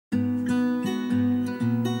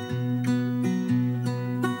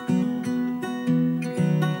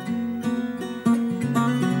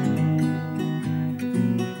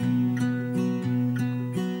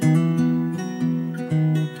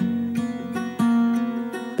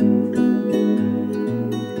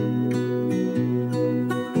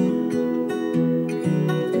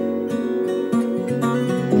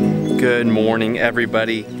Good morning,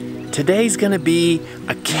 everybody. Today's gonna be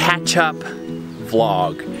a catch-up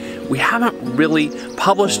vlog. We haven't really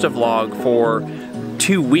published a vlog for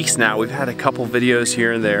 2 weeks now. We've had a couple videos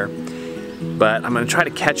here and there, but I'm gonna try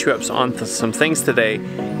to catch you up on some things today,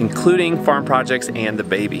 including farm projects and the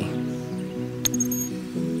baby.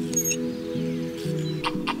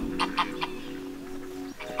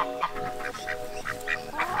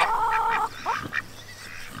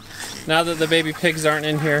 Now that the baby pigs aren't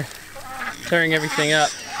in here tearing everything up,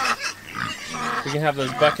 we can have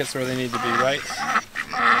those buckets where they need to be, right?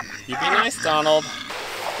 You be nice, Donald.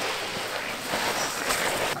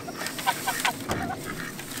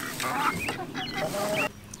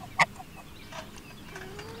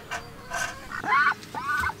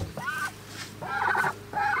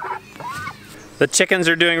 The chickens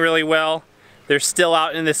are doing really well. They're still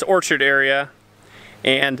out in this orchard area,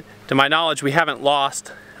 and to my knowledge, we haven't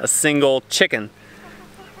lost a single chicken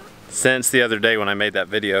since the other day when I made that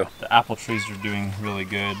video. The apple trees are doing really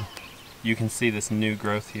good. You can see this new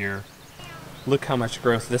growth here. Look how much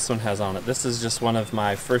growth this one has on it. This is just one of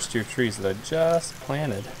my first year trees that I just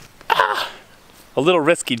planted. Ah! A little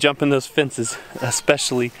risky jumping those fences,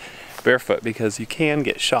 especially barefoot, because you can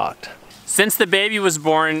get shocked. Since the baby was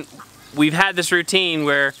born, we've had this routine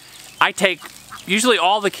where I take usually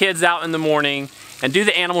all the kids out in the morning and do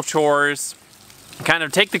the animal chores, kind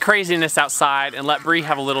of take the craziness outside and let Bree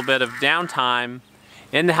have a little bit of downtime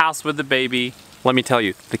in the house with the baby. Let me tell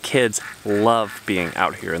you, the kids love being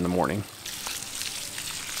out here in the morning.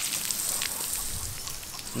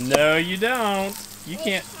 No, you don't. You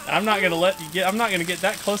can't. I'm not gonna let you get. I'm not gonna get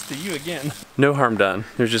that close to you again. No harm done.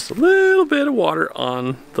 There's just a little bit of water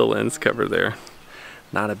on the lens cover there.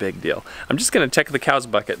 Not a big deal. I'm just gonna check the cow's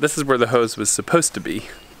bucket. This is where the hose was supposed to be.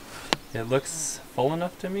 It looks full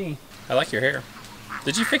enough to me. I like your hair.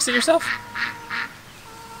 Did you fix it yourself?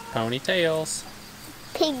 Ponytails.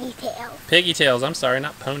 Piggy tails. Piggy tails, I'm sorry,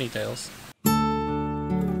 not ponytails.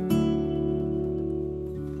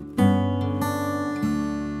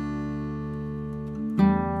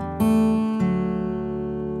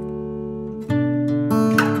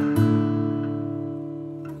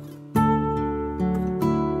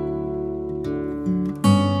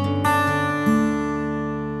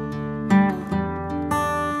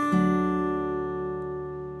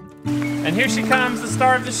 And here she comes, the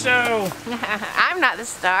star of the show. I'm not the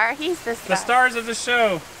star, he's the star. The stars of the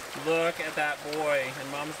show. Look at that boy,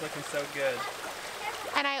 and Mama's looking so good.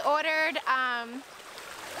 And I ordered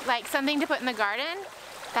like something to put in the garden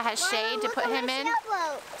that has shade to put him in,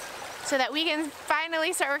 so that we can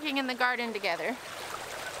finally start working in the garden together.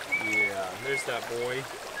 Yeah, there's that boy.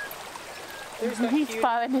 There's that He's cute.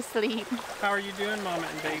 falling asleep. How are you doing, Mama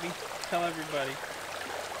and baby? Tell everybody.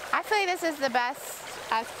 I feel like this is the best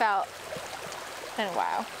I've felt in a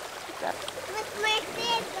while. With my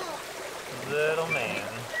fiddle. Little man.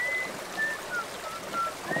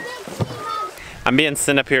 I'm being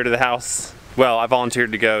sent up here to the house. Well, I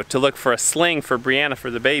volunteered to go to look for a sling for Brianna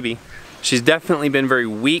for the baby. She's definitely been very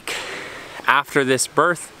weak after this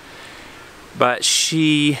birth, but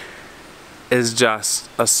she is just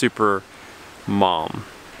a super mom.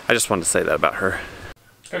 I just wanted to say that about her.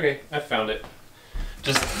 Okay, I found it.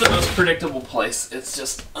 Just the most predictable place. It's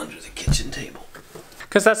just under the kitchen table.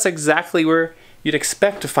 Because that's exactly where you'd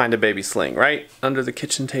expect to find a baby sling, right? Under the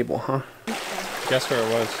kitchen table, huh? Guess where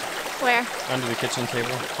it was? Where? Under the kitchen table.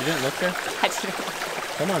 You didn't look there? I didn't.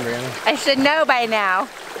 Come on, Brianna. I should know by now.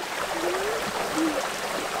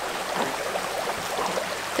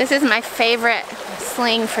 This is my favorite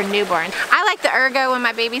sling for newborns. I like the Ergo when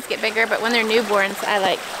my babies get bigger, but when they're newborns, I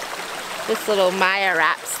like this little Maya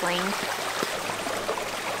wrap sling.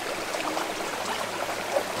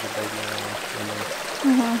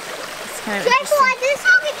 It's kind of Guess what? This is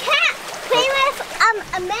how the cat play with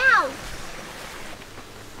a mouse.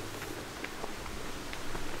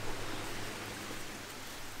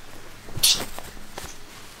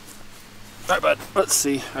 Alright, bud. Let's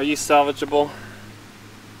see. Are you salvageable?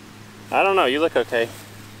 I don't know. You look okay.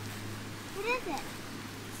 What is it?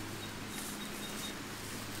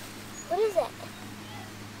 What is it?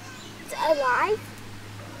 Is it alive?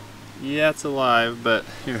 Yeah, it's alive, but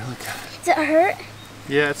here, look. Does it hurt?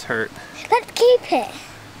 Yeah, it's hurt. Let's keep it.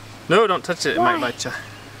 No, don't touch it. It Why? might bite you.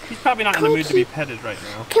 He's probably not in the mood to be petted right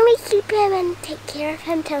now. Can we keep him and take care of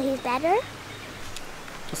him till he's better?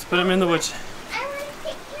 Let's put him in the woods. I want to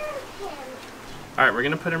take care of him. Alright, we're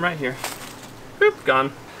gonna put him right here. Boop,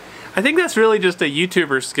 gone. I think that's really just a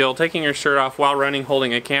YouTuber skill, taking your shirt off while running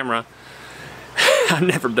holding a camera. I've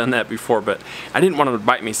never done that before, but I didn't want him to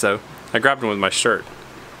bite me, so I grabbed him with my shirt.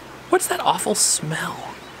 What's that awful smell?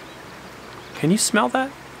 Can you smell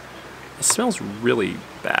that? It smells really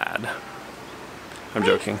bad. I'm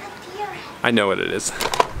joking. I know what it is.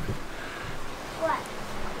 What?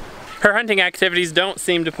 Her hunting activities don't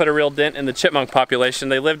seem to put a real dent in the chipmunk population.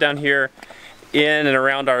 They live down here in and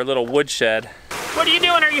around our little woodshed. What are you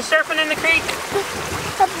doing? Are you surfing in the creek?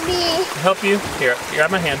 Help me. Help you? Here,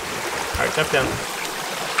 grab my hand. All right, jump down.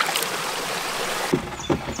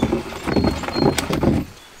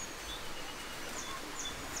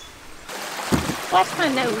 Watch my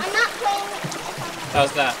nose. I'm not playing.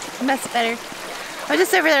 How's that? That's better. I was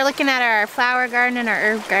just over there looking at our flower garden and our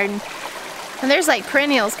herb garden. And there's like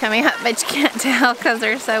perennials coming up, but you can't tell because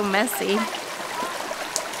they're so messy.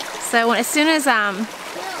 So as soon as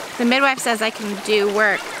the midwife says I can do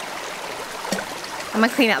work, I'm gonna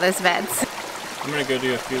clean out those beds. I'm gonna go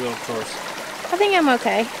do a few little chores. I think I'm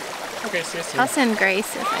okay. Okay, see you soon. I'll send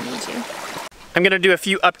Grace if I need you. I'm gonna do a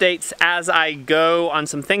few updates as I go on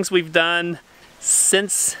some things we've done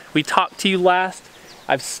since we talked to you last.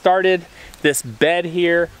 I've started this bed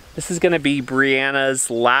here. This is gonna be Brianna's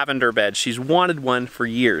lavender bed. She's wanted one for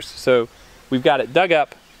years. So we've got it dug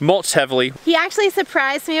up, mulched heavily. He actually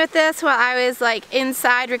surprised me with this while I was like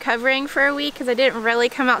inside recovering for a week because I didn't really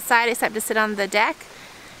come outside except to sit on the deck.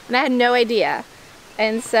 And I had no idea.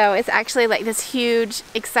 And so it's actually like this huge,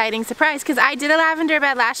 exciting surprise because I did a lavender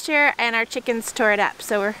bed last year and our chickens tore it up.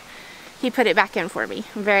 So he put it back in for me.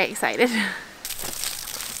 I'm very excited.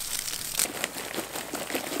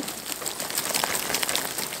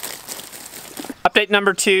 Update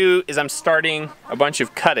number 2 is I'm starting a bunch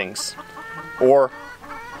of cuttings, or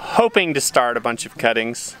hoping to start a bunch of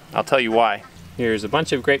cuttings. I'll tell you why. Here's a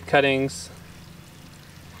bunch of grape cuttings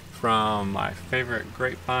from my favorite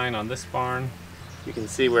grapevine on this barn. You can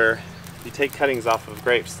see where you take cuttings off of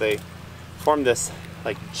grapes, they form this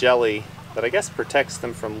like jelly that I guess protects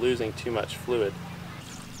them from losing too much fluid.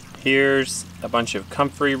 Here's a bunch of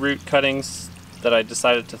comfrey root cuttings that I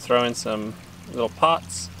decided to throw in some little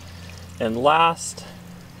pots. And last,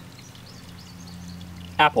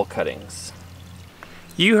 apple cuttings.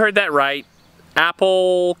 You heard that right,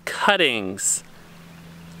 apple cuttings.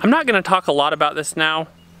 I'm not gonna talk a lot about this now,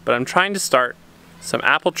 but I'm trying to start some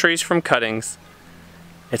apple trees from cuttings.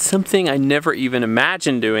 It's something I never even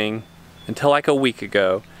imagined doing until like a week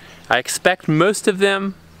ago. I expect most of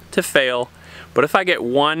them to fail, but if I get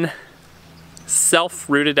one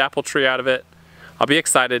self-rooted apple tree out of it, I'll be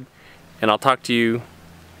excited and I'll talk to you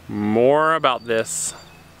more about this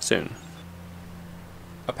soon.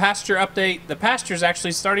 A pasture update. The pasture's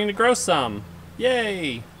actually starting to grow some.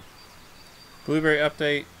 Yay! Blueberry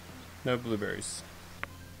update. No blueberries.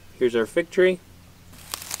 Here's our fig tree.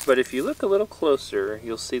 But if you look a little closer,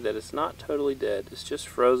 you'll see that it's not totally dead. It's just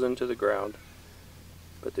frozen to the ground.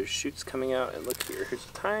 But there's shoots coming out, and look here. Here's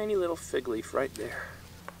a tiny little fig leaf right there.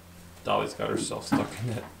 Dolly's got herself stuck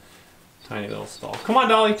in that tiny little stall. Come on,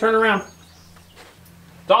 Dolly, turn around.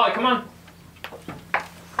 Dolly, come on.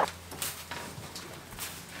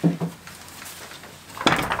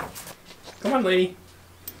 Come on, lady.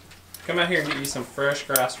 Come out here and get you some fresh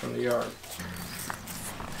grass from the yard.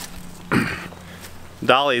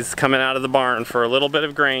 Dolly's coming out of the barn for a little bit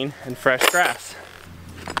of grain and fresh grass.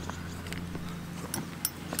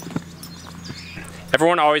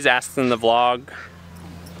 Everyone always asks in the vlog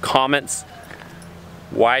comments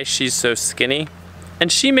why she's so skinny.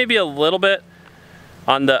 And she may be a little bit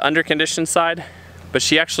on the underconditioned side, but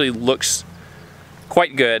she actually looks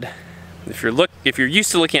quite good. If you're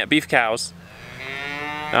used to looking at beef cows,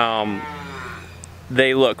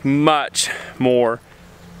 they look much more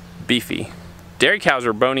beefy. Dairy cows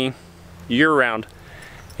are bony year-round,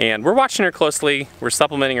 and we're watching her closely. We're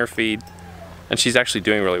supplementing her feed, and she's actually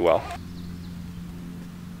doing really well.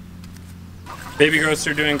 Baby goats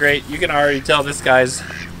are doing great. You can already tell this guy's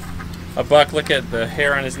a buck. Look at the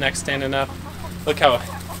hair on his neck standing up. Look how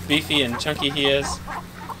beefy and chunky he is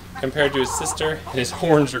compared to his sister. And his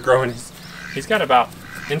horns are growing. He's got about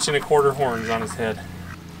 1.25 inch horns on his head.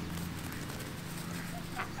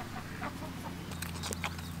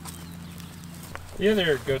 The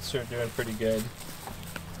other goats are doing pretty good.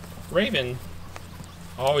 Raven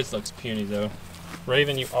always looks puny though.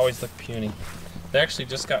 Raven, you always look puny. They actually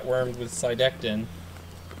just got wormed with Sidectin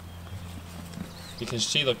because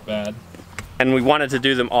she looked bad. And we wanted to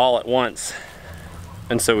do them all at once.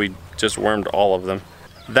 And so we just wormed all of them.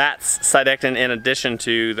 That's Sidectin in addition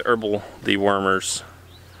to the herbal dewormers,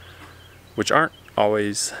 which aren't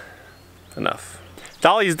always enough.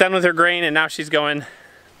 Dolly's done with her grain and now she's going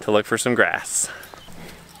to look for some grass.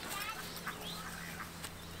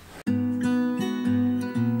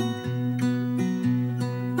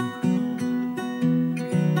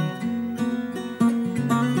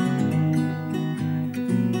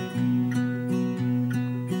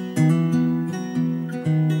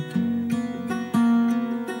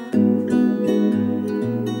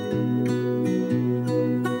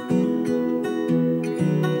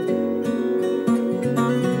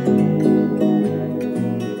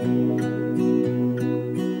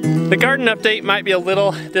 garden update might be a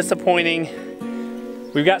little disappointing.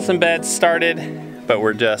 We've got some beds started, but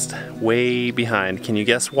we're just way behind. Can you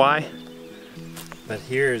guess why? But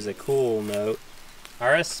here's a cool note.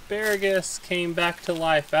 Our asparagus came back to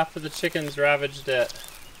life after the chickens ravaged it.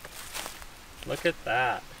 Look at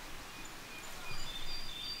that.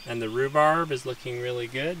 And the rhubarb is looking really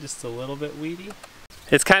good, just a little bit weedy.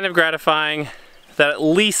 It's kind of gratifying that at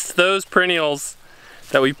least those perennials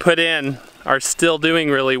that we put in are still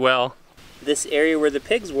doing really well. This area where the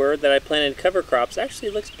pigs were that I planted cover crops actually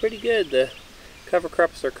looks pretty good. The cover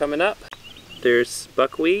crops are coming up. There's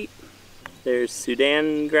buckwheat, there's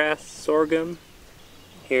Sudan grass sorghum,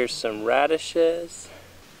 here's some radishes,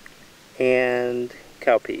 and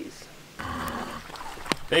cowpeas.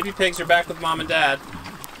 Baby pigs are back with mom and dad.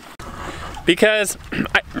 Because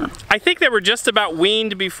I think they were just about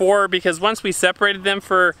weaned before, because once we separated them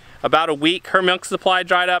for about a week, her milk supply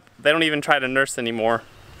dried up. They don't even try to nurse anymore.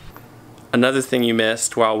 Another thing you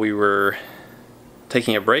missed while we were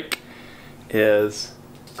taking a break is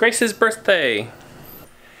Grace's birthday.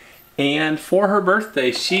 And for her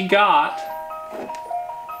birthday, she got...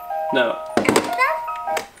 No.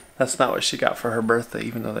 That's not what she got for her birthday,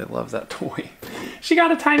 even though they love that toy. She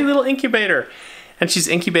got a tiny little incubator. And she's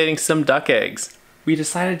incubating some duck eggs. We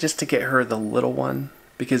decided just to get her the little one,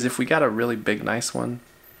 because if we got a really big, nice one,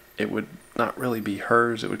 it would not really be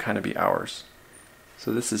hers, it would kind of be ours.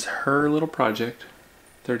 So this is her little project,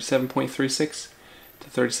 37.36 to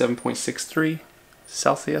 37.63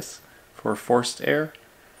 Celsius for forced air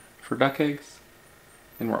for duck eggs.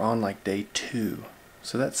 And we're on like day 2.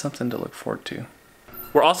 So that's something to look forward to.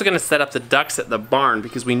 We're also going to set up the ducks at the barn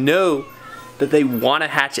because we know that they want to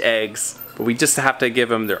hatch eggs, but we just have to give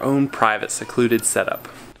them their own private, secluded setup.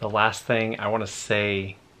 The last thing I want to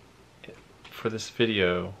say for this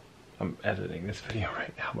video, I'm editing this video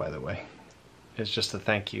right now, by the way, is just a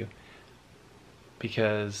thank you.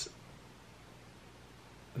 Because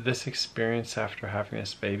this experience after having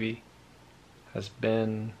this baby has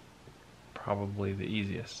been probably the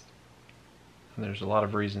easiest. And there's a lot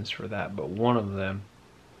of reasons for that, but one of them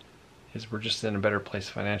is we're just in a better place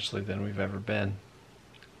financially than we've ever been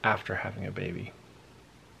after having a baby.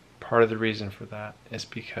 Part of the reason for that is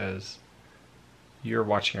because you're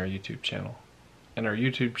watching our YouTube channel, and our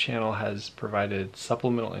YouTube channel has provided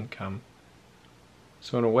supplemental income.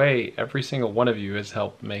 So in a way, every single one of you has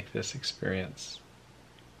helped make this experience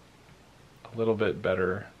a little bit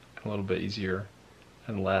better, a little bit easier,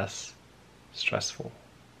 and less stressful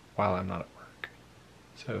while I'm not at work.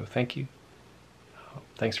 So thank you.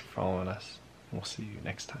 Thanks for following us, and we'll see you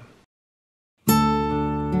next time.